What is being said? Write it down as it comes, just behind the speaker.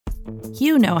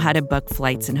You know how to book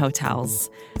flights and hotels.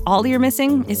 All you're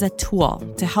missing is a tool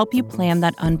to help you plan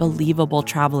that unbelievable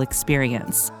travel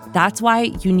experience. That's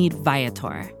why you need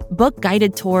Viator. Book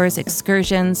guided tours,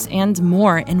 excursions, and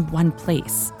more in one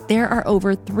place. There are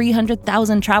over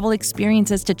 300,000 travel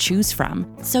experiences to choose from,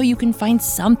 so you can find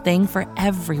something for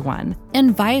everyone.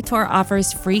 And Viator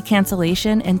offers free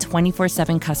cancellation and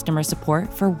 24/7 customer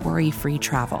support for worry-free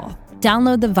travel.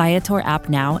 Download the Viator app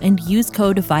now and use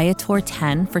code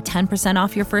Viator10 for 10%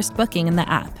 off your first booking in the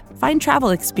app. Find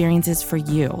travel experiences for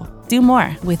you. Do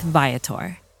more with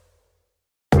Viator.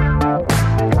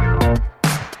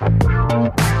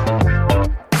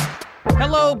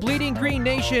 Hello, Bleeding Green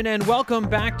Nation, and welcome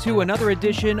back to another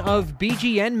edition of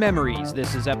BGN Memories.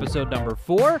 This is episode number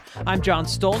 4. I'm John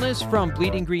Stolnis from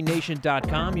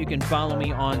BleedingGreenNation.com. You can follow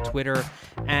me on Twitter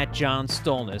at John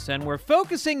Stolnis. And we're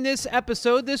focusing this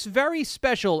episode, this very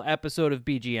special episode of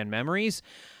BGN Memories,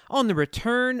 on the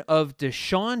return of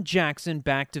Deshaun Jackson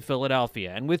back to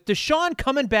Philadelphia. And with Deshaun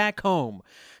coming back home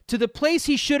to the place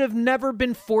he should have never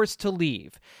been forced to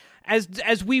leave,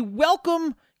 as we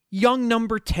welcome young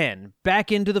number 10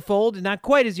 back into the fold. Not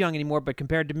quite as young anymore, but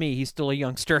compared to me, he's still a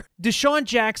youngster. Deshaun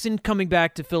Jackson coming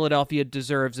back to Philadelphia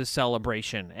deserves a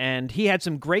celebration, and he had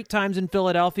some great times in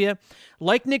Philadelphia,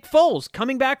 like Nick Foles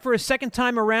coming back for a second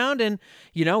time around, and,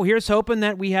 you know, here's hoping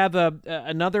that we have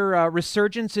another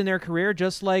resurgence in their career,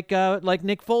 just like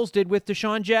Nick Foles did with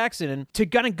Deshaun Jackson. And to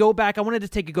kind of go back, I wanted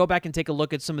to go back and take a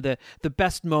look at some of the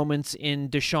best moments in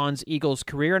Deshaun's Eagles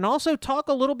career, and also talk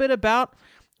a little bit about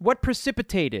what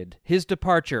precipitated his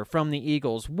departure from the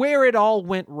Eagles, where it all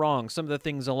went wrong, some of the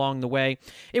things along the way.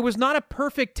 It was not a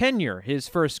perfect tenure, his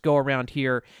first go-around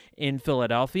here in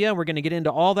Philadelphia. We're going to get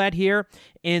into all that here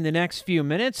in the next few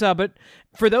minutes. But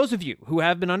for those of you who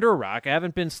have been under a rock,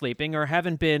 haven't been sleeping, or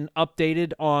haven't been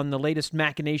updated on the latest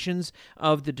machinations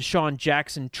of the Deshaun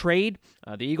Jackson trade,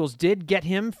 the Eagles did get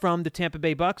him from the Tampa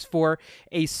Bay Bucks for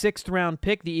a 6th-round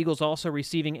pick. The Eagles also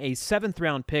receiving a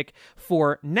 7th-round pick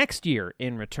for next year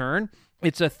in return.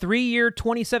 It's a 3-year,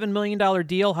 $27 million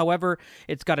deal. However,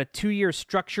 it's got a 2-year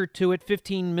structure to it,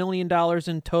 $15 million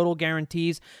in total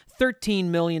guarantees, $13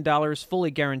 million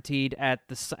fully guaranteed at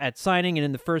signing, and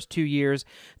in the first 2 years,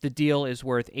 the deal is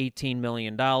worth $18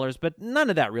 million. But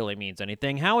none of that really means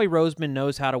anything. Howie Roseman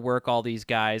knows how to work all these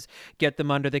guys, get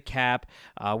them under the cap.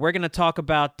 We're going to talk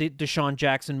about Deshaun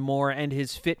Jackson more and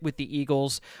his fit with the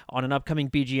Eagles on an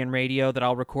upcoming BGN radio that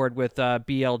I'll record with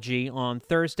BLG on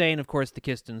Thursday, and of course, the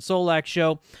Kist and Solak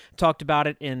show talked about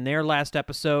it in their last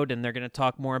episode, and they're going to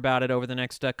talk more about it over the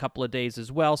next couple of days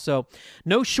as well. So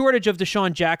no shortage of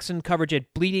Deshaun Jackson coverage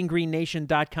at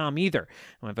BleedingGreenNation.com either.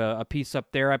 I have a piece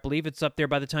up there. I believe it's up there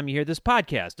by the time you hear this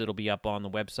podcast. It'll be up on the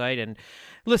website. And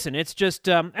listen, it's just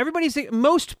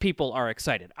most people are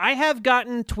excited. I have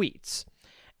gotten tweets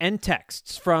and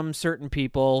texts from certain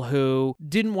people who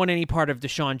didn't want any part of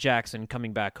Deshaun Jackson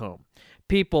coming back home.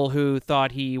 People who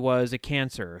thought he was a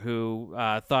cancer, who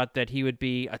thought that he would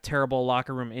be a terrible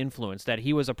locker room influence, that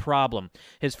he was a problem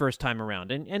his first time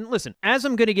around. And listen, as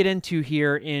I'm going to get into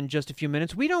here in just a few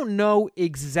minutes, we don't know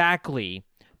exactly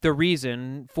the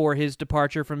reason for his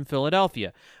departure from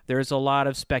Philadelphia. There's a lot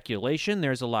of speculation,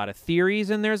 there's a lot of theories,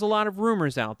 and there's a lot of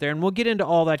rumors out there, and we'll get into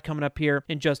all that coming up here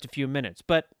in just a few minutes.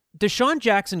 But Deshaun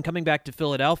Jackson coming back to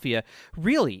Philadelphia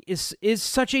really is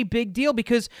such a big deal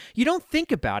because you don't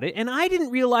think about it, and I didn't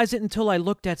realize it until I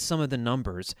looked at some of the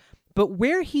numbers, but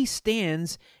where he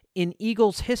stands in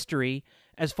Eagles history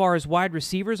as far as wide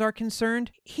receivers are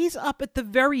concerned, he's up at the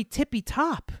very tippy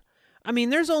top. I mean,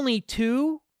 there's only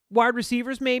 2 wide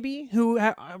receivers maybe who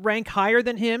rank higher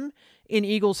than him in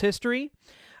Eagles history.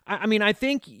 I mean, I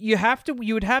think you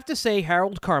would have to say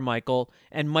Harold Carmichael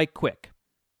and Mike Quick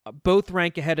both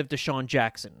rank ahead of Deshaun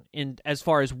Jackson as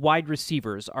far as wide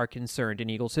receivers are concerned in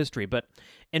Eagles history. But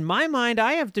in my mind,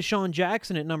 I have Deshaun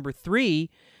Jackson at number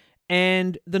 3,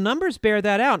 and the numbers bear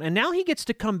that out. And now he gets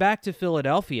to come back to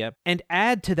Philadelphia and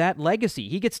add to that legacy.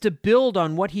 He gets to build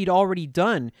on what he'd already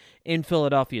done in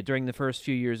Philadelphia during the first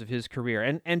few years of his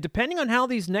career. And depending on how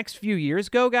these next few years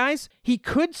go, guys, he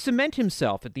could cement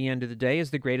himself at the end of the day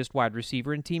as the greatest wide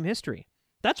receiver in team history.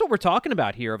 That's what we're talking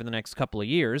about here over the next couple of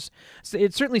years. So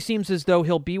it certainly seems as though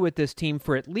he'll be with this team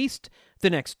for at least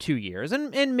the next 2 years,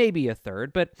 and maybe a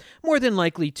third, but more than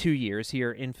likely 2 years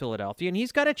here in Philadelphia. And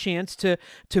he's got a chance to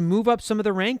move up some of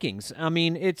the rankings. I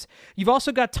mean, you've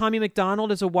also got Tommy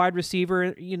McDonald as a wide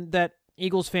receiver that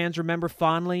Eagles fans remember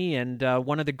fondly, and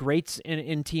one of the greats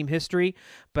in team history.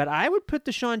 But I would put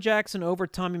Deshaun Jackson over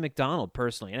Tommy McDonald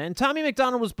personally. And Tommy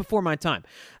McDonald was before my time.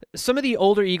 Some of the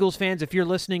older Eagles fans, if you're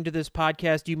listening to this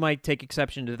podcast, you might take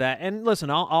exception to that. And listen,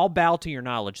 I'll bow to your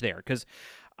knowledge there, because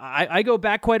I go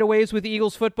back quite a ways with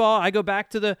Eagles football. I go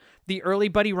back to the early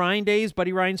Buddy Ryan days.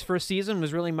 Buddy Ryan's first season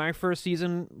was really my first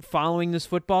season following this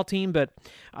football team, but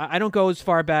I don't go as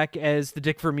far back as the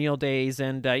Dick Vermeil days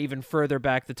and even further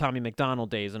back the Tommy McDonald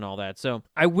days and all that. So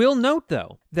I will note,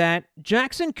 though, that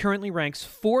Jackson currently ranks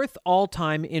 4th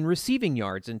all-time in receiving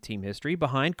yards in team history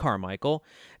behind Carmichael,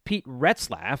 Pete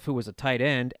Retzlaff, who was a tight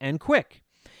end, and Quick.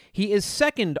 He is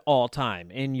 2nd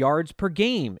all-time in yards per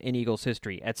game in Eagles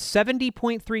history at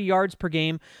 70.3 yards per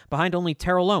game behind only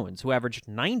Terrell Owens, who averaged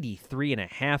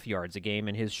 93.5 yards a game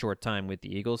in his short time with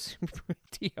the Eagles.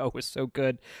 T.O. was so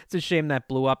good. It's a shame that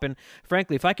blew up. And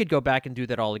frankly, if I could go back and do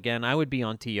that all again, I would be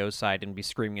on T.O.'s side and be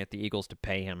screaming at the Eagles to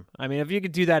pay him. I mean, if you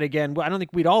could do that again, I don't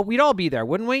think we'd all be there,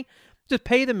 wouldn't we? Just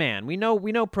pay the man. We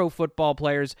know pro football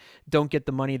players don't get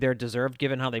the money they're deserved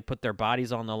given how they put their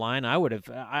bodies on the line. I would have.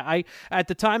 I at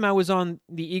the time I was on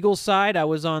the Eagles side. I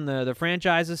was on the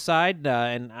franchise's side,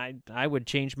 and I would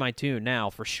change my tune now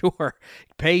for sure.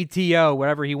 Pay T.O.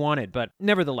 whatever he wanted. But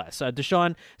nevertheless,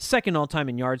 Deshaun 2nd all time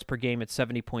in yards per game at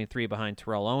 70.3 behind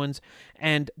Terrell Owens,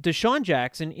 and DeSean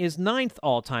Jackson is 9th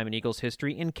all time in Eagles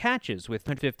history in catches with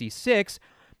 156,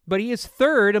 but he is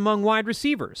 3rd among wide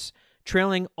receivers,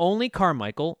 trailing only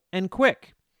Carmichael and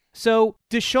Quick. So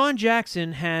DeSean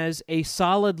Jackson has a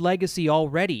solid legacy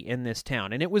already in this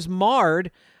town, and it was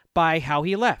marred by how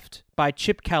he left, by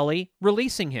Chip Kelly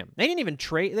releasing him. They didn't even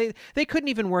trade. They couldn't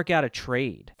even work out a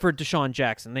trade for DeSean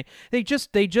Jackson. They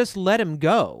just let him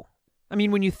go. I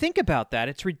mean, when you think about that,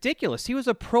 it's ridiculous. He was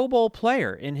a Pro Bowl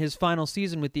player in his final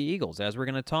season with the Eagles, as we're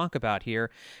going to talk about here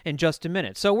in just a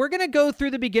minute. So we're going to go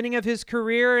through the beginning of his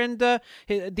career and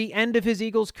the end of his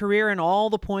Eagles career and all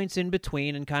the points in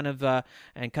between, and kind of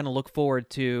look forward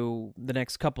to the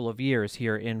next couple of years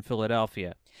here in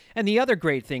Philadelphia. And the other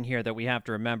great thing here that we have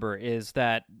to remember is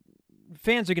that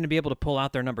fans are going to be able to pull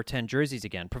out their number 10 jerseys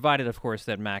again, provided, of course,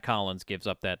 that Mack Hollins gives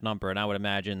up that number. And I would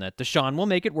imagine that DeSean will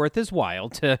make it worth his while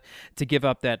to give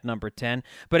up that number 10.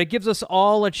 But it gives us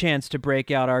all a chance to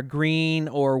break out our green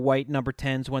or white number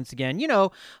 10s once again. You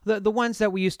know, the ones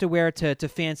that we used to wear to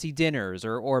fancy dinners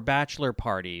or bachelor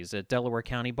parties at Delaware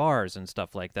County bars and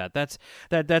stuff like that.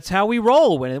 That's how we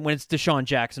roll when it's DeSean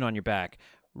Jackson on your back.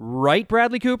 Right,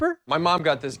 Bradley Cooper? My mom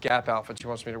got this Gap outfit she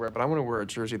wants me to wear, but I want to wear a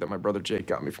jersey that my brother Jake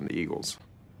got me from the Eagles.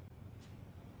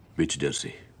 Which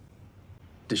jersey?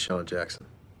 DeSean Jackson.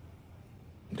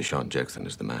 DeSean Jackson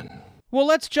is the man. Well,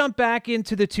 let's jump back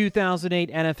into the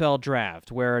 2008 NFL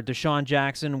Draft, where DeSean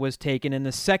Jackson was taken in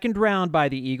the 2nd round by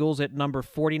the Eagles at number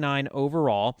 49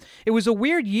 overall. It was a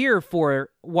weird year for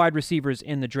wide receivers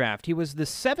in the draft. He was the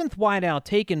 7th wideout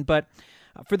taken, but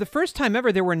for the first time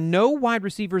ever, there were no wide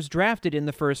receivers drafted in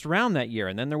the 1st round that year,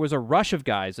 and then there was a rush of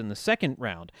guys in the 2nd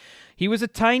round. He was a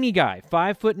tiny guy,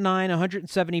 5'9",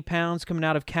 170 pounds, coming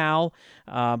out of Cal,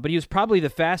 but he was probably the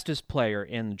fastest player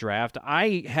in the draft.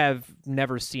 I have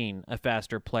never seen a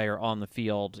faster player on the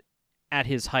field at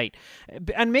his height.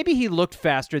 And maybe he looked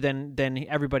faster than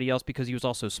everybody else because he was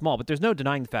also small, but there's no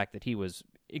denying the fact that he was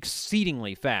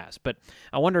exceedingly fast. But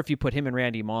I wonder if you put him and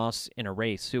Randy Moss in a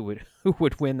race, who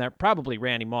would win that? Probably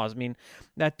Randy Moss. I mean,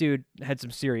 that dude had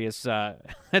some serious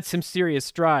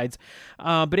strides.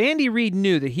 But Andy Reid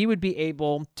knew that he would be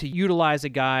able to utilize a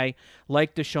guy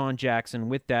like DeSean Jackson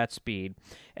with that speed.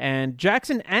 And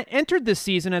Jackson entered this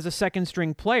season as a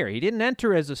second-string player. He didn't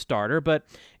enter as a starter, but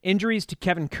injuries to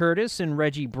Kevin Curtis and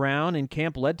Reggie Brown in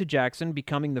camp led to Jackson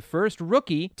becoming the first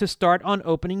rookie to start on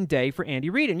opening day for Andy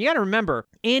Reid. And you got to remember,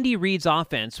 Andy Reid's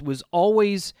offense was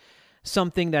always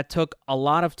something that took a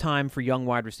lot of time for young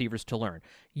wide receivers to learn.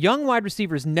 Young wide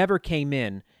receivers never came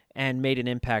in and made an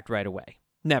impact right away.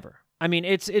 Never. I mean,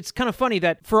 it's kind of funny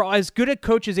that for as good a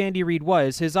coach as Andy Reid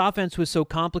was, his offense was so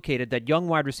complicated that young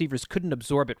wide receivers couldn't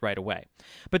absorb it right away.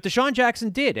 But DeSean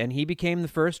Jackson did, and he became the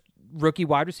first rookie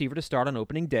wide receiver to start on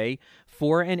opening day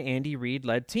for an Andy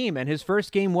Reid-led team, and his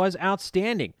first game was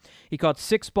outstanding. He caught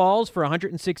 6 balls for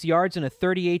 106 yards in a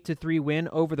 38-3 win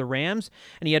over the Rams,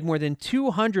 and he had more than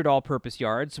 200 all-purpose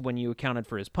yards when you accounted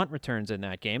for his punt returns in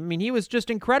that game. I mean, he was just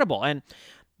incredible, and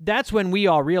that's when we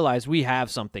all realized we have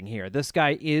something here. This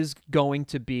guy is going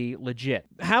to be legit.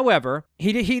 However,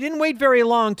 he didn't wait very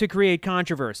long to create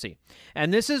controversy.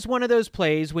 And this is one of those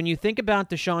plays when you think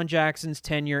about DeSean Jackson's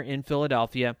tenure in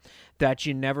Philadelphia that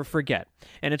you never forget.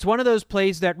 And it's one of those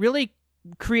plays that really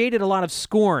created a lot of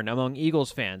scorn among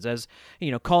Eagles fans, as, you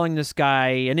know, calling this guy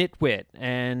an itwit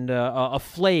and a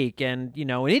flake and, you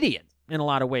know, an idiot. in a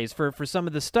lot of ways for some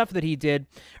of the stuff that he did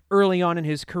early on in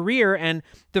his career. And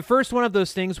the first one of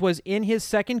those things was in his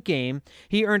second game.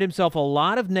 He earned himself a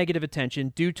lot of negative attention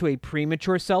due to a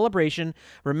premature celebration.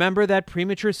 Remember that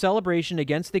premature celebration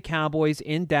against the Cowboys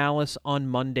in Dallas on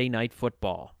Monday Night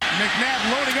Football.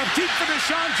 McNabb loading up deep for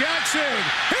DeSean Jackson.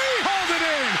 He hauled it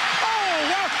in.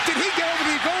 Oh, wow. Did he get over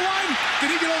the goal line? Did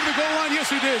he get over the goal line? Yes,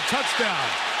 he did. Touchdown.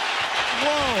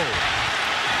 Whoa.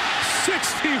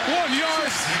 61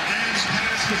 yards.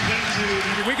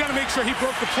 We got to make sure he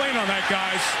broke the plane on that,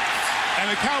 guys.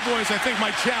 And the Cowboys, I think,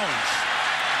 might challenge.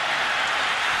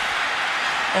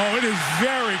 Oh, it is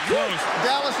very close.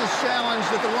 Dallas is challenged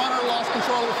that the runner lost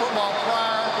control of the football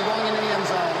prior to going into the end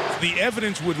zone. The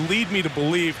evidence would lead me to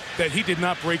believe that he did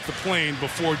not break the plane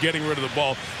before getting rid of the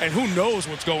ball. And who knows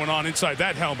what's going on inside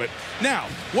that helmet. Now,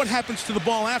 what happens to the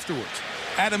ball afterwards?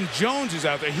 Adam Jones is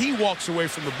out there. He walks away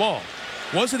from the ball.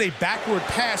 Was it a backward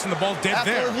pass and the ball dead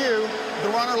there? After review, the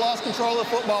runner lost control of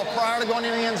the football prior to going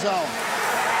into the end zone.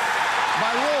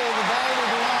 By rule, the ball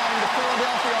will belong to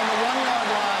Philadelphia on the 1-yard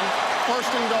line,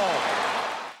 first and goal.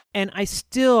 And I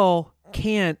still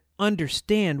can't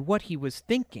understand what he was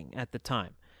thinking at the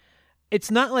time.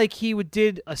 It's not like he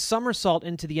did a somersault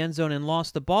into the end zone and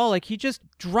lost the ball. Like, he just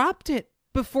dropped it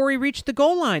before he reached the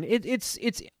goal line. It's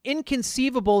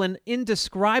inconceivable and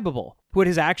indescribable what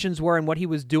his actions were and what he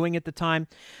was doing at the time.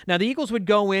 Now, the Eagles would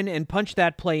go in and punch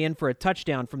that play in for a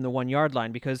touchdown from the 1-yard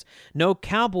line because no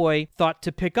Cowboy thought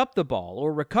to pick up the ball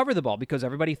or recover the ball because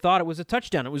everybody thought it was a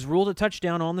touchdown. It was ruled a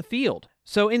touchdown on the field.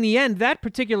 So in the end, that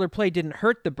particular play didn't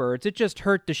hurt the Birds. It just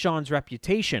hurt Deshaun's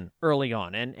reputation early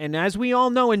on. And as we all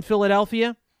know in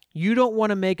Philadelphia, you don't want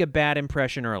to make a bad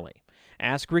impression early.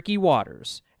 Ask Ricky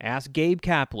Waters. Ask Gabe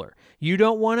Kapler. You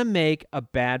don't want to make a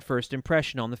bad first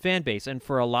impression on the fan base. And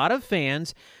for a lot of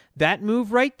fans, that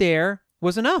move right there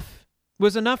was enough.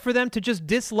 Was enough for them to just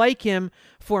dislike him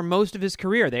for most of his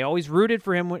career. They always rooted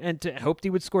for him and hoped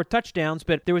he would score touchdowns,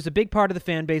 but there was a big part of the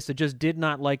fan base that just did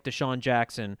not like DeSean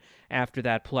Jackson after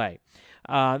that play.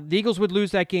 The Eagles would lose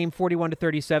that game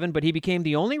 41-37, but he became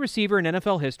the only receiver in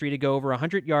NFL history to go over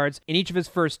 100 yards in each of his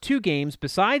first 2 games,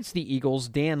 besides the Eagles'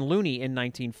 Dan Looney in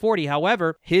 1940.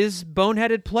 However, his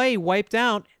boneheaded play wiped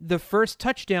out the first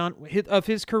touchdown of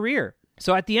his career.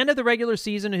 So at the end of the regular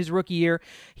season, his rookie year,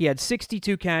 he had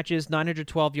 62 catches,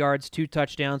 912 yards, 2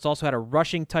 touchdowns, also had a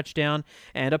rushing touchdown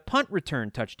and a punt return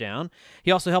touchdown.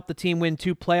 He also helped the team win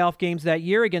 2 playoff games that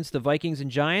year against the Vikings and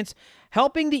Giants,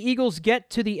 helping the Eagles get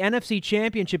to the NFC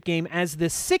Championship game as the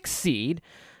 6th seed,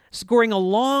 scoring a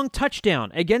long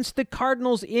touchdown against the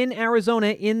Cardinals in Arizona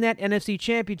in that NFC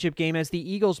Championship game as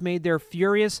the Eagles made their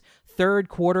furious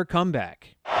third-quarter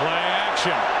comeback. Play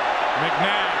action.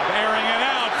 McNabb airing it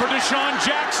out for DeSean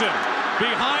Jackson.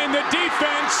 Behind the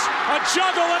defense, a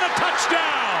juggle and a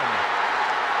touchdown.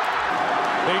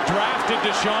 They drafted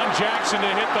DeSean Jackson to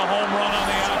hit the home run on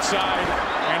the outside,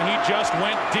 and he just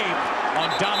went deep on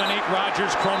Dominique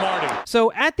Rodgers-Cromartie.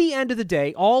 So at the end of the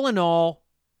day, all in all,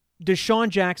 DeSean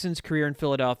Jackson's career in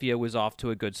Philadelphia was off to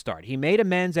a good start. He made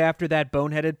amends after that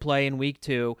boneheaded play in Week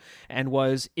 2 and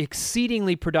was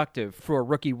exceedingly productive for a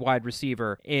rookie wide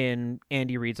receiver in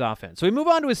Andy Reid's offense. So we move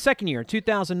on to his second year in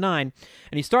 2009,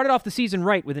 and he started off the season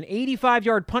right with an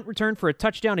 85-yard punt return for a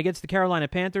touchdown against the Carolina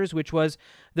Panthers, which was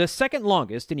the second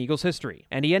longest in Eagles history.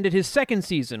 And he ended his second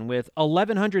season with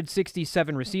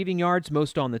 1,167 receiving yards,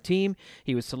 most on the team.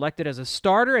 He was selected as a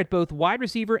starter at both wide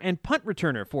receiver and punt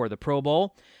returner for the Pro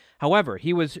Bowl. However,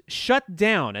 he was shut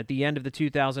down at the end of the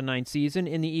 2009 season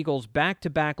in the Eagles'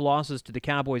 back-to-back losses to the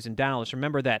Cowboys in Dallas.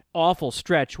 Remember that awful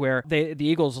stretch where the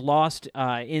Eagles lost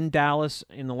in Dallas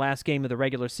in the last game of the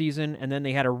regular season, and then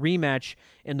they had a rematch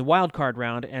in the wild card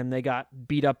round, and they got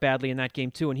beat up badly in that game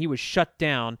too, and he was shut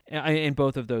down in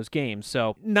both of those games.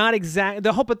 So not exact,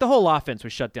 but the whole offense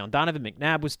was shut down. Donovan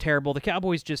McNabb was terrible. The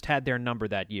Cowboys just had their number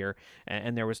that year,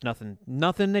 and there was nothing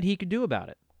that he could do about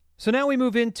it. So now we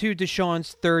move into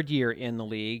DeSean's third year in the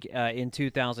league in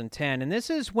 2010, and this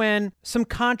is when some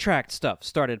contract stuff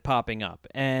started popping up.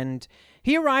 And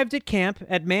he arrived at camp,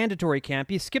 at mandatory camp.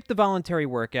 He skipped the voluntary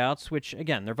workouts, which,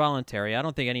 again, they're voluntary. I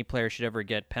don't think any player should ever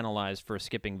get penalized for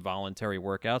skipping voluntary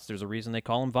workouts. There's a reason they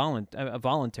call them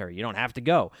voluntary. You don't have to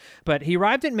go. But he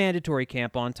arrived at mandatory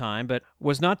camp on time, but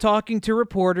was not talking to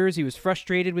reporters. He was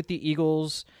frustrated with the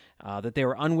Eagles. that they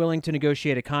were unwilling to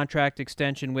negotiate a contract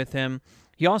extension with him.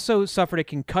 He also suffered a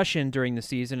concussion during the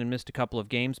season and missed a couple of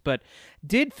games, but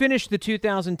did finish the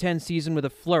 2010 season with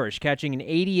a flourish, catching an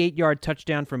 88-yard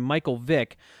touchdown from Michael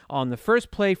Vick on the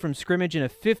first play from scrimmage in a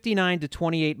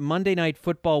 59-28 Monday Night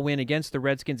Football win against the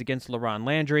Redskins against LaRon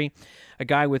Landry, a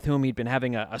guy with whom he'd been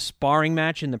having a sparring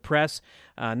match in the press,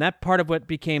 and that part of what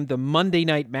became the Monday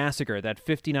Night Massacre, that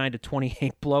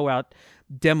 59-28 blowout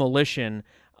demolition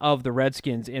of the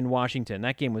Redskins in Washington.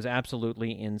 That game was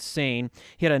absolutely insane.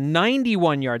 He had a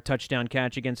 91-yard touchdown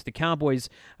catch against the Cowboys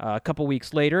a couple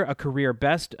weeks later, a career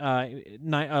best,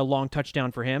 a long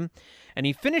touchdown for him. And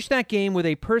he finished that game with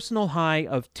a personal high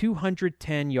of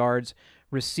 210 yards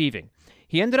receiving.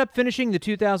 He ended up finishing the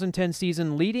 2010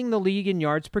 season leading the league in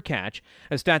yards per catch,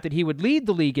 a stat that he would lead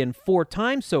the league in 4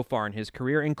 times so far in his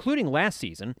career, including last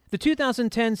season. The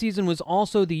 2010 season was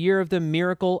also the year of the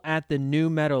Miracle at the New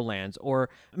Meadowlands, or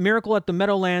Miracle at the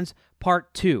Meadowlands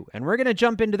Part 2. And we're going to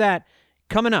jump into that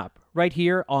coming up right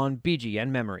here on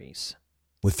BGN Memories.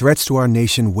 With threats to our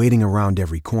nation waiting around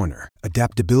every corner,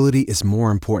 adaptability is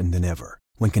more important than ever.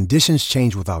 When conditions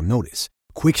change without notice,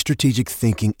 quick strategic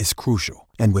thinking is crucial,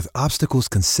 and with obstacles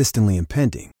consistently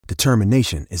impending,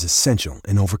 determination is essential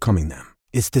in overcoming them.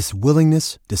 It's this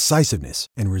willingness, decisiveness,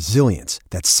 and resilience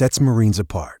that sets Marines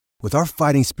apart. With our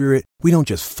fighting spirit, we don't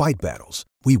just fight battles,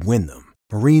 we win them.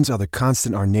 Marines are the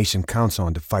constant our nation counts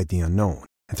on to fight the unknown,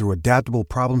 and through adaptable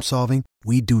problem solving,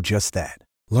 we do just that.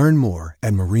 Learn more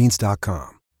at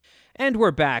Marines.com. And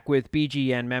we're back with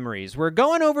BGN Memories. We're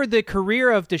going over the career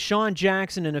of DeSean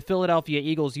Jackson in a Philadelphia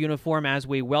Eagles uniform as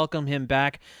we welcome him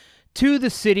back to the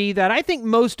city that I think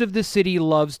most of the city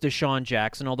loves DeSean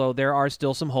Jackson, although there are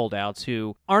still some holdouts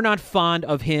who are not fond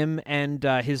of him and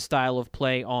his style of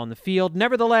play on the field.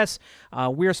 Nevertheless,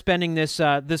 we're spending this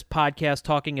podcast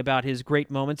talking about his great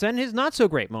moments and his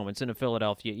not-so-great moments in a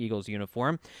Philadelphia Eagles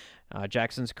uniform.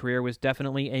 Jackson's career was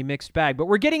definitely a mixed bag, but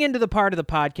we're getting into the part of the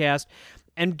podcast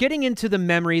and getting into the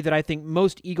memory that I think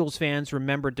most Eagles fans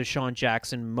remember DeSean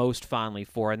Jackson most fondly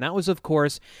for, and that was, of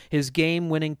course, his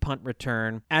game-winning punt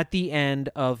return at the end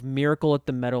of Miracle at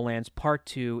the Meadowlands Part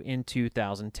 2 in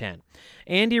 2010.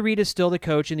 Andy Reid is still the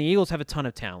coach, and the Eagles have a ton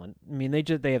of talent. I mean,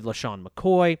 they have LaShawn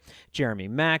McCoy, Jeremy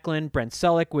Maclin, Brent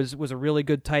Selleck was a really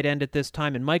good tight end at this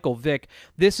time, and Michael Vick.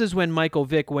 This is when Michael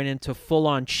Vick went into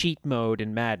full-on cheat mode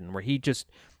in Madden, where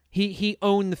he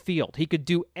owned the field. He could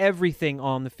do everything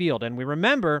on the field. And we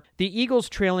remember the Eagles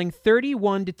trailing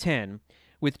 31-10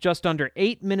 with just under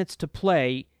 8 minutes to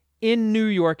play in New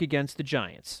York against the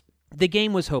Giants. The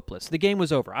game was hopeless. The game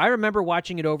was over. I remember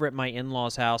watching it over at my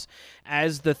in-laws' house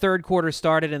as the third quarter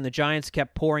started and the Giants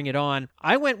kept pouring it on.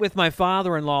 I went with my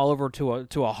father-in-law over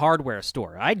to a hardware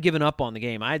store. I'd given up on the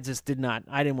game. I didn't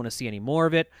want to see any more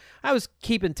of it. I was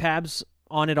keeping tabs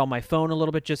on it on my phone a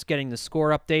little bit, just getting the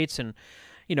score updates. And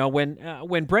you know,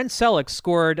 when Brent Selleck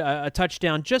scored a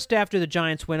touchdown just after the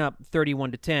Giants went up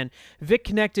 31-10, Vic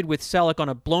connected with Selleck on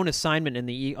a blown assignment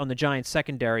on the Giants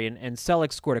secondary, and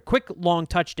Selleck scored a quick long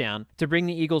touchdown to bring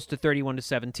the Eagles to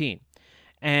 31-17.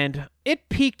 And it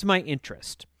piqued my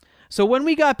interest. So when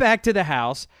we got back to the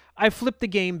house, I flipped the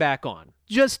game back on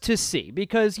just to see,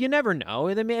 because you never know.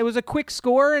 I mean, it was a quick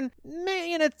score, and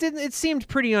man, it seemed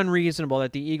pretty unreasonable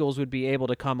that the Eagles would be able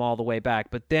to come all the way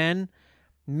back. But then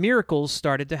miracles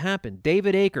started to happen.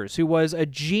 David Akers, who was a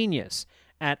genius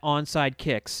at onside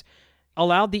kicks,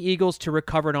 allowed the Eagles to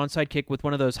recover an onside kick with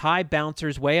one of those high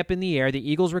bouncers way up in the air. The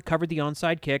Eagles recovered the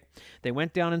onside kick. They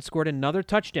went down and scored another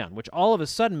touchdown, which all of a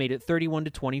sudden made it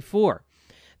 31-24.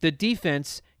 The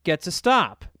defense gets a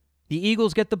stop. The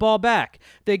Eagles get the ball back.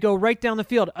 They go right down the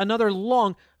field.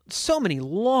 So many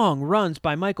long runs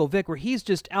by Michael Vick where he's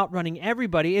just outrunning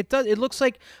everybody. It looks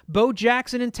like Bo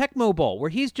Jackson in Tecmo Bowl,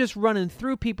 where he's just running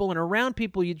through people and around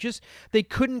people. They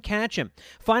couldn't catch him.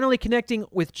 Finally connecting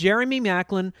with Jeremy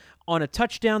Maclin on a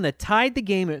touchdown that tied the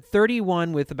game at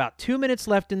 31 with about 2 minutes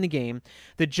left in the game.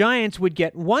 The Giants would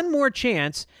get one more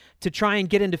chance to try and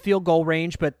get into field goal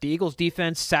range, but the Eagles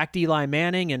defense sacked Eli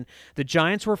Manning, and the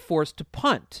Giants were forced to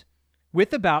punt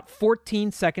with about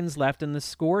 14 seconds left and the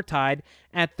score tied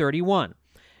at 31.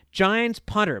 Giants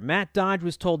punter Matt Dodge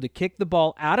was told to kick the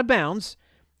ball out of bounds,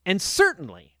 and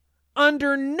certainly,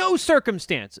 under no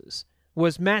circumstances,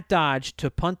 was Matt Dodge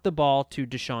to punt the ball to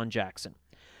DeSean Jackson.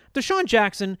 DeSean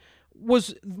Jackson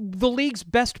was the league's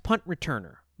best punt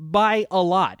returner by a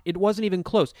lot. It wasn't even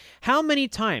close. How many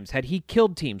times had he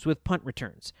killed teams with punt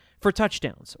returns for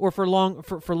touchdowns or for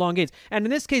long gains? And in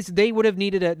this case, they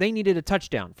needed a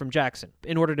touchdown from Jackson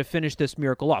in order to finish this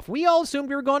miracle off. We all assumed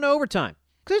we were going to overtime.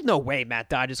 There's no way Matt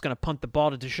Dodge is going to punt the ball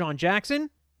to DeSean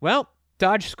Jackson. Well,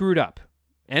 Dodge screwed up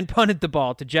and punted the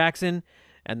ball to Jackson.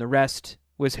 and the rest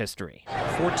was history.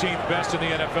 14th best in the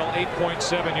NFL,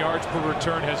 8.7 yards per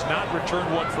return. Has not returned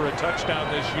one for a touchdown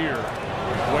this year.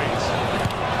 Waits.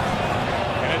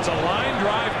 And it's a line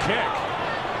drive kick.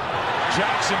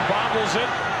 Jackson bobbles it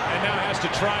and now has to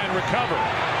try and recover.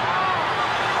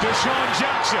 DeSean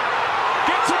Jackson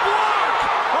gets a block.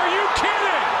 Are you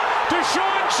kidding?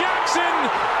 DeSean Jackson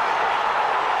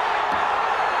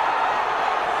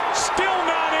still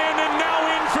not in, and now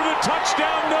in for the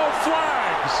touchdown. No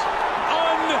flags.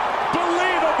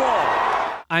 Unbelievable.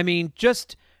 I mean,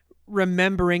 just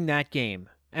remembering that game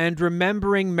and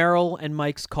remembering Merrill and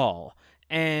Mike's call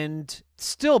and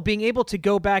still being able to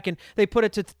go back, and they put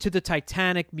it to the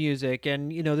Titanic music,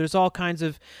 and there's all kinds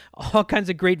of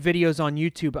great videos on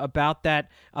YouTube about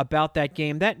that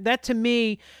game. That to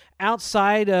me,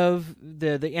 outside of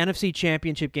the NFC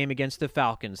Championship game against the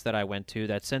Falcons that I went to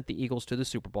that sent the Eagles to the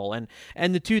Super Bowl,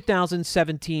 and the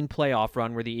 2017 playoff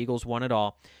run where the Eagles won it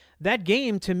all, that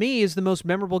game to me is the most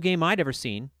memorable game I'd ever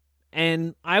seen.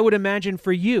 And I would imagine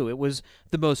for you, it was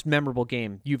the most memorable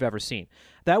game you've ever seen.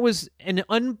 That was and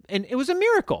it was a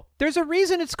miracle. There's a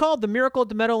reason it's called the Miracle at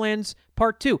the Meadowlands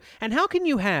Part 2. And how can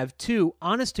you have two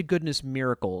honest-to-goodness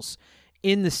miracles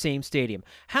in the same stadium?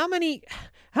 How many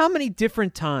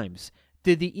different times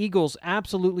did the Eagles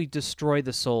absolutely destroy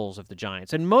the souls of the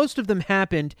Giants? And most of them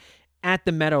happened at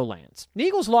the Meadowlands. The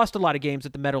Eagles lost a lot of games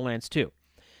at the Meadowlands, too.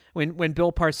 When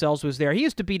Bill Parcells was there, he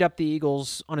used to beat up the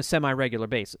Eagles on a semi-regular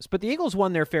basis. But the Eagles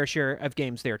won their fair share of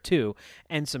games there, too,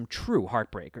 and some true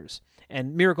heartbreakers.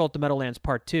 And Miracle at the Meadowlands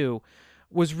Part 2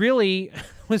 was really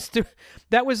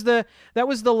that was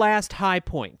the last high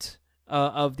point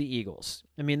of the Eagles.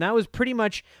 I mean, that was pretty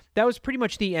much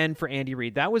the end for Andy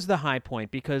Reid. That was the high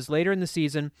point, because later in the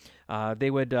season, they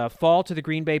would fall to the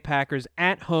Green Bay Packers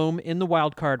at home in the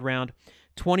wild card round,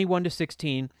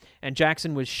 21-16, and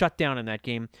Jackson was shut down in that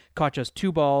game, caught just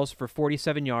 2 balls for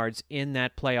 47 yards in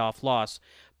that playoff loss.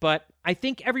 But I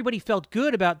think everybody felt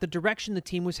good about the direction the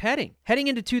team was heading. Heading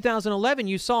into 2011,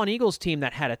 you saw an Eagles team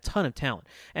that had a ton of talent,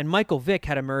 and Michael Vick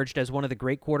had emerged as one of the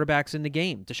great quarterbacks in the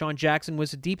game. DeSean Jackson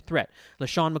was a deep threat.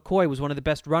 LeSean McCoy was one of the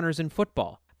best runners in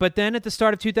football. But then at the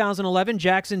start of 2011,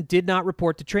 Jackson did not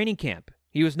report to training camp.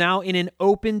 He was now in an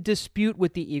open dispute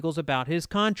with the Eagles about his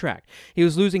contract. He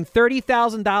was losing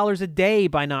 $30,000 a day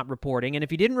by not reporting, and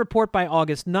if he didn't report by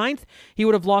August 9th, he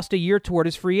would have lost a year toward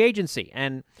his free agency.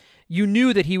 And you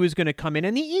knew that he was going to come in,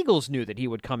 and the Eagles knew that he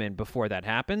would come in before that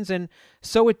happens, and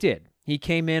so it did. He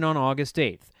came in on August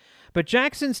 8th. But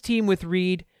Jackson's team with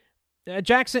Reid,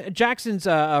 Jackson's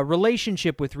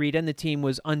relationship with Reid and the team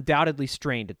was undoubtedly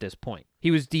strained at this point. He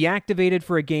was deactivated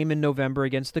for a game in November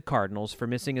against the Cardinals for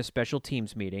missing a special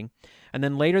teams meeting, and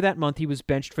then later that month he was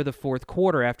benched for the fourth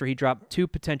quarter after he dropped 2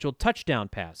 potential touchdown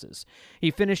passes. He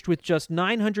finished with just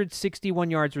 961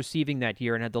 yards receiving that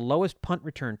year and had the lowest punt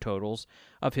return totals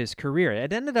of his career.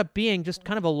 It ended up being just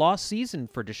kind of a lost season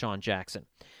for DeSean Jackson,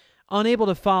 unable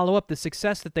to follow up the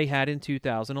success that they had in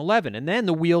 2011. And then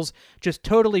the wheels just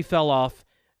totally fell off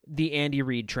the Andy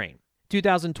Reid train.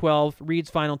 2012, Reid's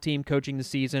final team coaching the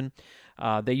season.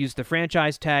 They used the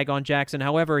franchise tag on Jackson.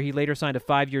 However, he later signed a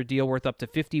 5-year deal worth up to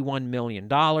 $51 million.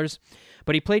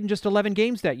 But he played in just 11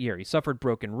 games that year. He suffered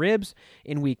broken ribs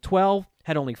in Week 12,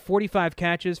 had only 45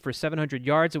 catches for 700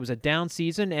 yards. It was a down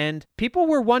season, and people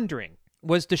were wondering,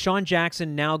 was DeSean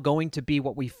Jackson now going to be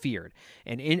what we feared?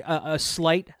 A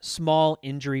slight, small,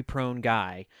 injury-prone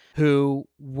guy who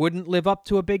wouldn't live up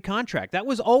to a big contract. That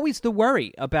was always the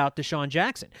worry about DeSean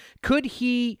Jackson. Could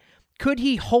he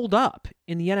hold up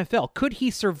in the NFL? Could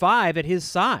he survive at his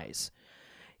size?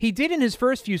 He did in his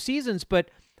first few seasons,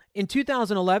 but in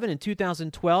 2011 and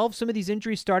 2012, some of these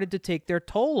injuries started to take their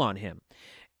toll on him.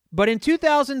 But in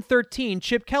 2013,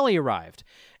 Chip Kelly arrived.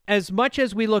 As much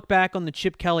as we look back on the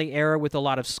Chip Kelly era with a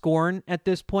lot of scorn at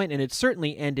this point, and it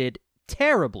certainly ended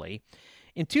terribly,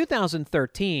 in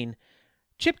 2013,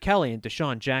 Chip Kelly and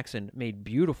DeSean Jackson made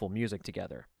beautiful music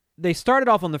together. They started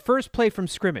off on the first play from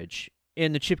scrimmage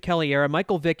in the Chip Kelly era.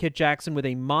 Michael Vick hit Jackson with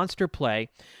a monster play,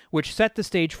 which set the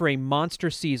stage for a monster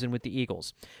season with the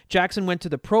Eagles. Jackson went to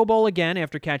the Pro Bowl again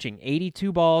after catching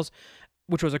 82 balls,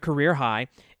 which was a career high,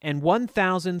 and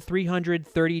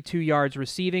 1,332 yards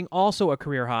receiving, also a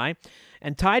career high,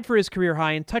 and tied for his career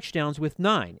high in touchdowns with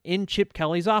 9 in Chip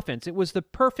Kelly's offense. It was the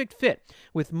perfect fit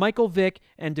with Michael Vick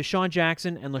and DeSean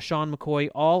Jackson and LeSean McCoy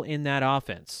all in that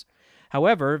offense.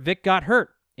 However, Vick got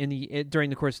hurt during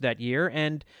the course of that year,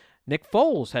 and Nick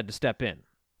Foles had to step in.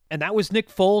 And that was Nick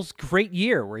Foles' great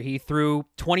year, where he threw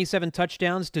 27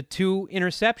 touchdowns to 2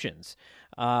 interceptions.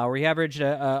 where he averaged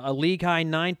a league-high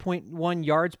 9.1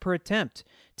 yards per attempt,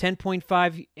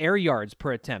 10.5 air yards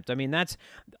per attempt. I mean,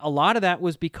 a lot of that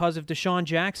was because of DeSean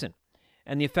Jackson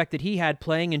and the effect that he had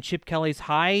playing in Chip Kelly's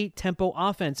high-tempo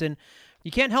offense. And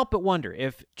you can't help but wonder,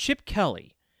 if Chip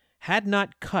Kelly had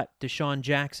not cut DeSean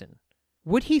Jackson,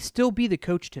 would he still be the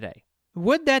coach today?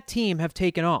 Would that team have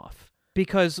taken off?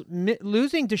 Because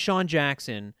losing DeSean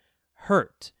Jackson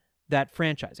hurt that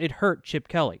franchise. It hurt Chip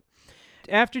Kelly.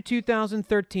 After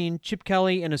 2013, Chip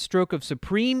Kelly, in a stroke of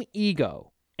supreme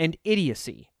ego and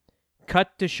idiocy,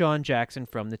 cut DeSean Jackson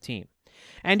from the team.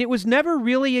 And it was never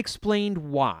really explained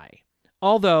why.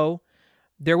 Although,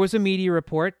 there was a media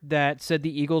report that said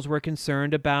the Eagles were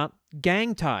concerned about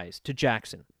gang ties to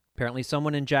Jackson. Apparently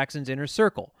someone in Jackson's inner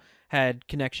circle had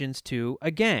connections to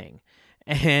a gang.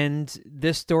 And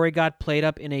this story got played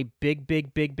up in a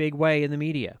big way in the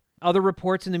media. Other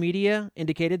reports in the media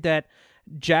indicated that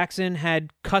Jackson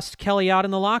had cussed Kelly out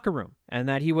in the locker room and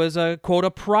that he was a, quote,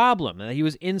 a problem, and that he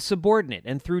was insubordinate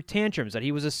and threw tantrums, that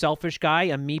he was a selfish guy,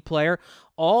 a me player.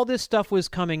 All this stuff was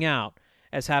coming out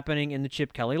as happening in the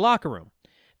Chip Kelly locker room.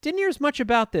 Didn't hear as much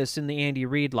about this in the Andy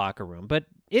Reid locker room, but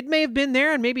it may have been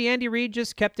there, and maybe Andy Reid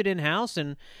just kept it in-house,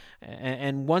 and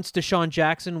once DeSean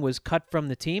Jackson was cut from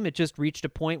the team, it just reached a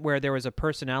point where there was a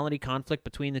personality conflict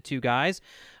between the two guys.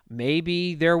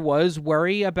 Maybe there was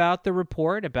worry about the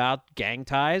report about gang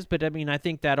ties, but I mean, I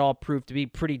think that all proved to be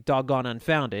pretty doggone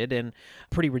unfounded and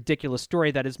a pretty ridiculous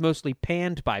story that is mostly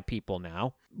panned by people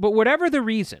now. But whatever the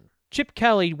reason, Chip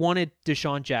Kelly wanted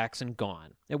DeSean Jackson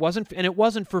gone. It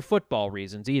wasn't for football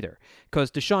reasons either,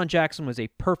 because DeSean Jackson was a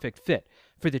perfect fit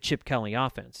for the Chip Kelly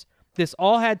offense. This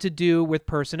all had to do with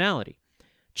personality.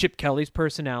 Chip Kelly's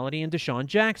personality and DeSean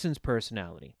Jackson's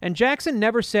personality. And Jackson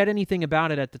never said anything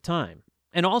about it at the time.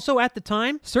 And also at the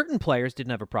time, certain players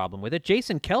didn't have a problem with it.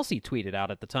 Jason Kelce tweeted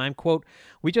out at the time, quote,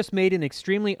 "We just made an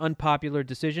extremely unpopular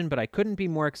decision, but I couldn't be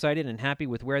more excited and happy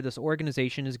with where this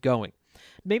organization is going."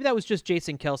 Maybe that was just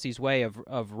Jason Kelce's way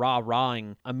of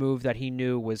rah-rahing a move that he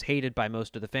knew was hated by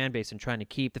most of the fan base and trying to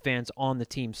keep the fans on the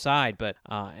team's side. But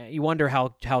you wonder how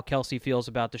Kelce feels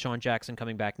about DeSean Jackson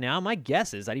coming back now. My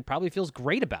guess is that he probably feels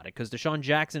great about it because DeSean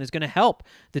Jackson is going to help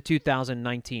the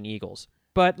 2019 Eagles.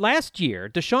 But last year,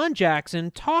 DeSean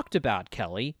Jackson talked about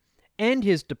Kelly and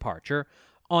his departure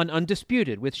on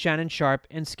Undisputed with Shannon Sharpe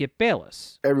and Skip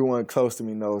Bayless. Everyone close to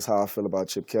me knows how I feel about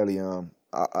Chip Kelly.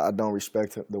 I don't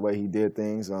respect the way he did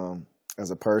things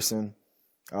as a person.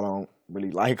 I don't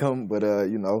really like him, but,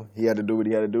 he had to do what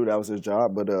he had to do. That was his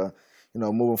job. But,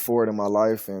 moving forward in my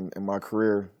life and in my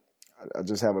career, I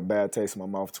just have a bad taste in my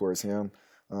mouth towards him.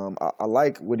 I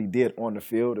like what he did on the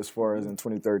field as far as in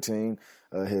 2013,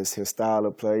 his style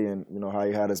of play and, how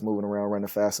he had us moving around, running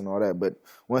fast and all that. But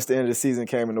once the end of the season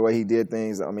came and the way he did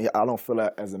things, I mean, I don't feel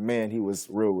like as a man he was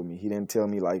real with me. He didn't tell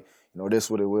me like, this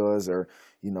what it was or,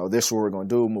 this what we're going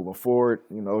to do moving forward.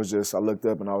 It was just I looked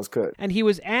up and I was cut. And he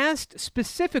was asked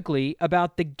specifically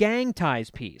about the gang ties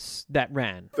piece that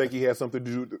ran. I think he had something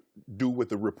to do with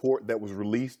the report that was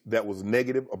released that was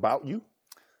negative about you?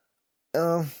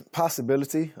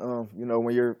 Possibility.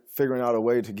 When you're figuring out a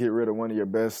way to get rid of one of your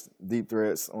best deep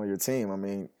threats on your team, I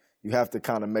mean, you have to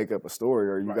kind of make up a story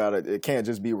or you got to, it can't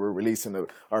just be we're releasing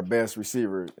our best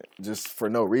receiver just for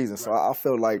no reason. So I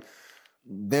feel like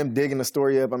them digging the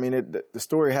story up, I mean, the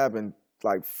story happened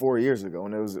like 4 years ago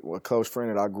and it was a close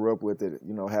friend that I grew up with that,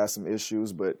 had some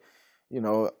issues, but,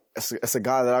 it's a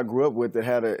guy that I grew up with that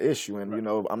had an issue and,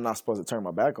 I'm not supposed to turn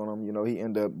my back on him. He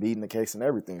ended up beating the case and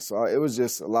everything. So it was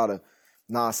just a lot of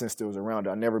nonsense that was around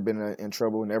it. I never been in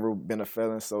trouble, never been a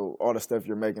felon. So all the stuff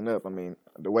you're making up, I mean,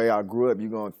 the way I grew up, you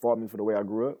going to fault me for the way I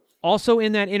grew up? Also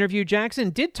in that interview,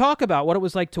 Jackson did talk about what it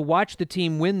was like to watch the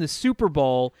team win the Super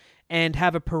Bowl and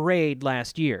have a parade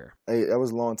last year. Hey, that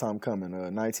was a long time coming.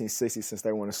 1960 since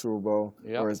they won a Super Bowl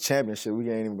or a championship. We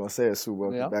ain't even gonna say a Super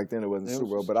Bowl. Back then it wasn't a Super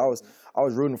Bowl. But I was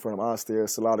rooting for them. Honestly,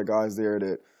 there's a lot of guys there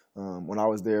that when I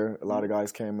was there, a lot of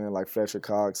guys came in like Fletcher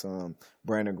Cox,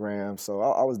 Brandon Graham. So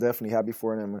I was definitely happy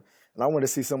for them. And I wanted to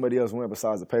see somebody else win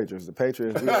besides the Patriots. The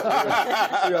Patriots, we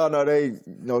all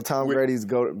know Tom Brady's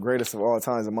greatest of all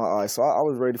times in my eyes. So I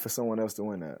was ready for someone else to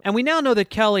win that. And we now know that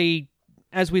Kelly,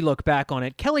 as we look back on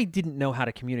it, Kelly didn't know how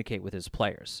to communicate with his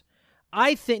players.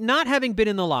 I think, not having been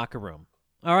in the locker room,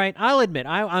 all right, I'll admit,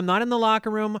 I'm not in the locker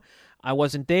room. I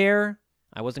wasn't there.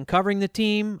 I wasn't covering the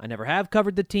team. I never have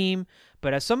covered the team.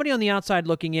 But as somebody on the outside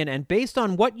looking in, and based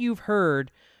on what you've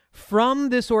heard from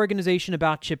this organization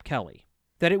about Chip Kelly,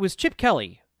 that it was Chip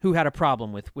Kelly who had a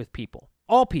problem with people.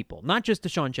 All people, not just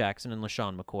DeSean Jackson and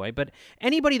LaShawn McCoy, but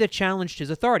anybody that challenged his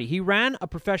authority. He ran a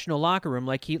professional locker room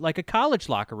like a college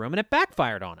locker room, and it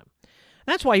backfired on him.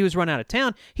 That's why he was run out of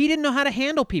town. He didn't know how to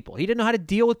handle people. He didn't know how to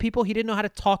deal with people. He didn't know how to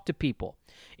talk to people.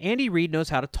 Andy Reid knows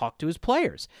how to talk to his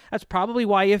players. That's probably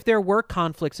why if there were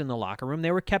conflicts in the locker room,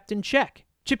 they were kept in check.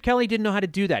 Chip Kelly didn't know how to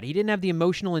do that. He didn't have the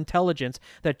emotional intelligence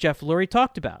that Jeff Lurie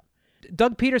talked about.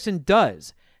 Doug Peterson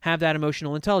does have that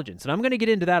emotional intelligence, and I'm going to get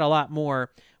into that a lot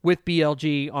more with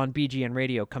BLG on BGN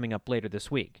Radio coming up later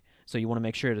this week. So you want to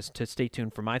make sure to stay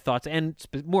tuned for my thoughts and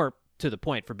more to the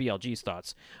point for BLG's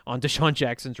thoughts on Deshaun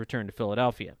Jackson's return to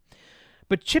Philadelphia.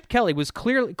 But Chip Kelly was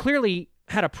clearly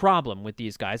had a problem with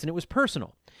these guys, and it was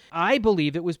personal. I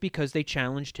believe it was because they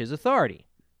challenged his authority,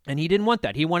 and he didn't want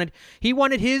that. He wanted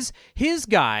his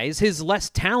guys, his less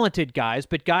talented guys,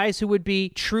 but guys who would be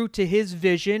true to his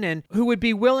vision and who would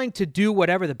be willing to do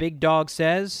whatever the big dog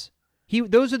says.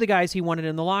 Those are the guys he wanted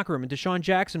in the locker room, and Deshaun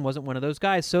Jackson wasn't one of those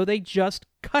guys, so they just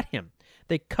cut him.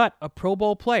 They cut a Pro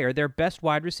Bowl player, their best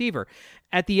wide receiver.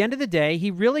 At the end of the day,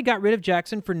 he really got rid of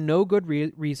Jackson for no good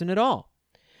reason at all.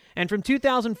 And from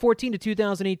 2014 to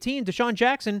 2018, Deshaun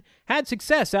Jackson had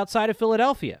success outside of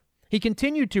Philadelphia. He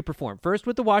continued to perform, first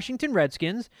with the Washington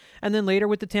Redskins, and then later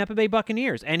with the Tampa Bay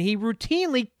Buccaneers. And he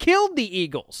routinely killed the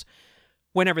Eagles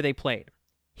whenever they played.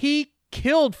 He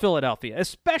killed Philadelphia,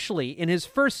 especially in his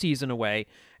first season away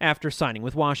after signing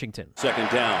with Washington. Second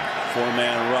down,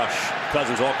 four-man rush.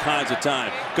 Cousins all kinds of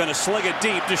time. Gonna sling it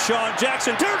deep. Deshaun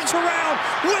Jackson turns around.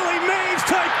 Willie Mays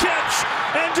tight catch.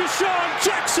 And Deshaun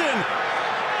Jackson,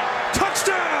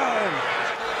 touchdown!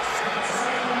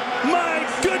 My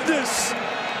goodness,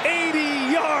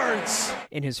 80 yards.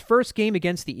 In his first game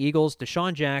against the Eagles,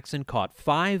 Deshaun Jackson caught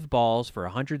 5 balls for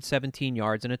 117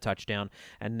 yards and a touchdown,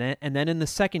 and then in the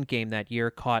second game that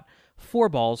year caught 4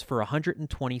 balls for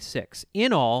 126.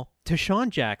 In all, Deshaun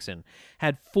Jackson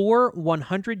had 4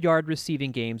 100-yard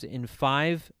receiving games in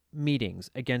 5 meetings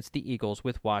against the Eagles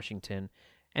with Washington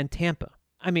and Tampa.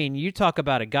 I mean, you talk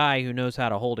about a guy who knows how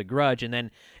to hold a grudge and then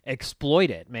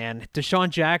exploit it, man. Deshaun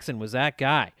Jackson was that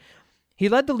guy. He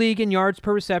led the league in yards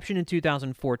per reception in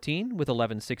 2014 with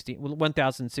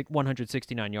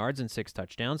 1,169 yards and 6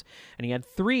 touchdowns, and he had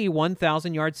 3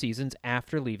 1,000-yard seasons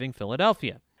after leaving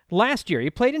Philadelphia. Last year,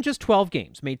 he played in just 12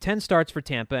 games, made 10 starts for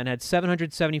Tampa, and had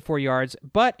 774 yards,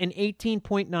 but an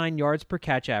 18.9 yards per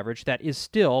catch average that is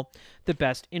still the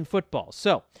best in football.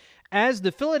 So, as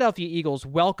the Philadelphia Eagles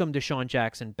welcome Deshaun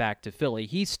Jackson back to Philly,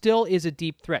 he still is a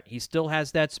deep threat. He still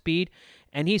has that speed,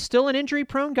 and he's still an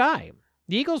injury-prone guy.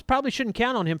 The Eagles probably shouldn't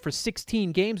count on him for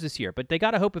 16 games this year, but they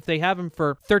got to hope if they have him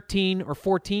for 13 or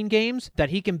 14 games that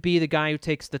he can be the guy who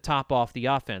takes the top off the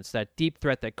offense, that deep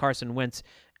threat that Carson Wentz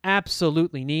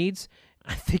absolutely needs.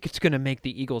 I think it's going to make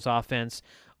the Eagles' offense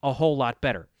a whole lot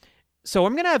better. So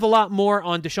I'm going to have a lot more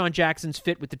on Deshaun Jackson's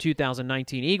fit with the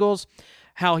 2019 Eagles,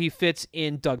 how he fits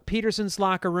in Doug Peterson's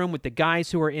locker room with the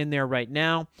guys who are in there right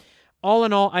now. All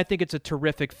in all, I think it's a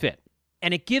terrific fit,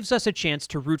 and it gives us a chance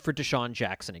to root for Deshaun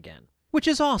Jackson again, which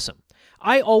is awesome.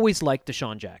 I always liked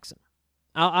Deshaun Jackson.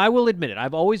 I will admit it.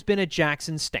 I've always been a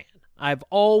Jackson stan. I've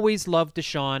always loved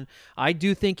Deshaun. I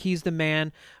do think he's the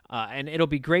man, and it'll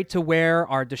be great to wear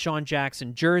our Deshaun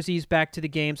Jackson jerseys back to the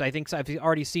games. I think I've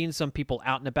already seen some people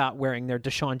out and about wearing their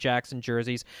Deshaun Jackson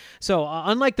jerseys. So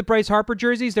unlike the Bryce Harper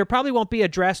jerseys, there probably won't be a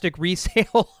drastic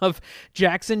resale of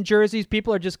Jackson jerseys.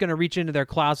 People are just going to reach into their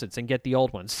closets and get the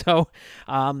old ones. So,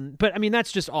 but I mean,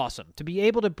 that's just awesome to be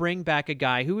able to bring back a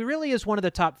guy who really is one of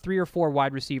the top 3 or 4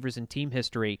 wide receivers in team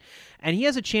history, and he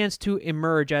has a chance to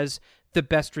emerge as the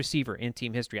best receiver in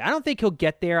team history. I don't think he'll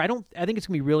get there. I think it's going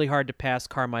to be really hard to pass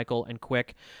Carmichael and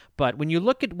Quick, but when you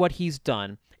look at what he's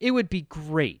done, it would be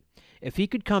great if he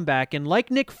could come back and, like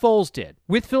Nick Foles did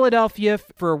with Philadelphia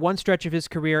for one stretch of his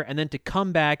career, and then to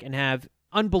come back and have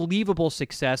unbelievable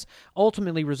success,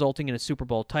 ultimately resulting in a Super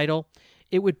Bowl title.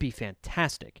 It would be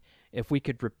fantastic if we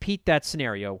could repeat that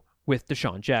scenario with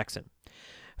Deshaun Jackson.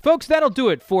 Folks, that'll do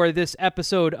it for this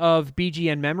episode of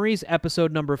BGN Memories,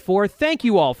 episode number 4. Thank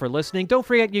you all for listening. Don't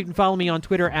forget you can follow me on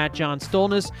Twitter at John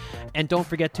Stolnis, and don't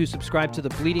forget to subscribe to the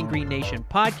Bleeding Green Nation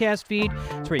podcast feed.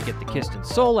 It's where you get the Kist and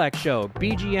Solak Show,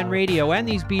 BGN Radio, and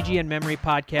these BGN Memory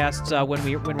podcasts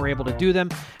when we're able to do them.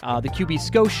 The QB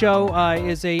SCO Show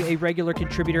is a regular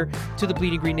contributor to the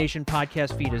Bleeding Green Nation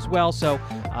podcast feed as well. So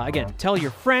again, tell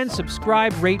your friends,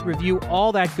 subscribe, rate, review,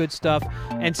 all that good stuff,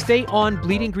 and stay on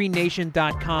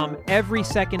bleedinggreennation.com every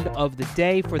second of the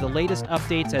day for the latest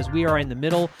updates as we are in the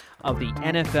middle of the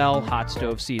NFL hot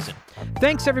stove season.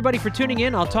 Thanks everybody for tuning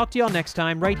in. I'll talk to y'all next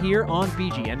time right here on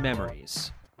BGN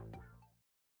Memories.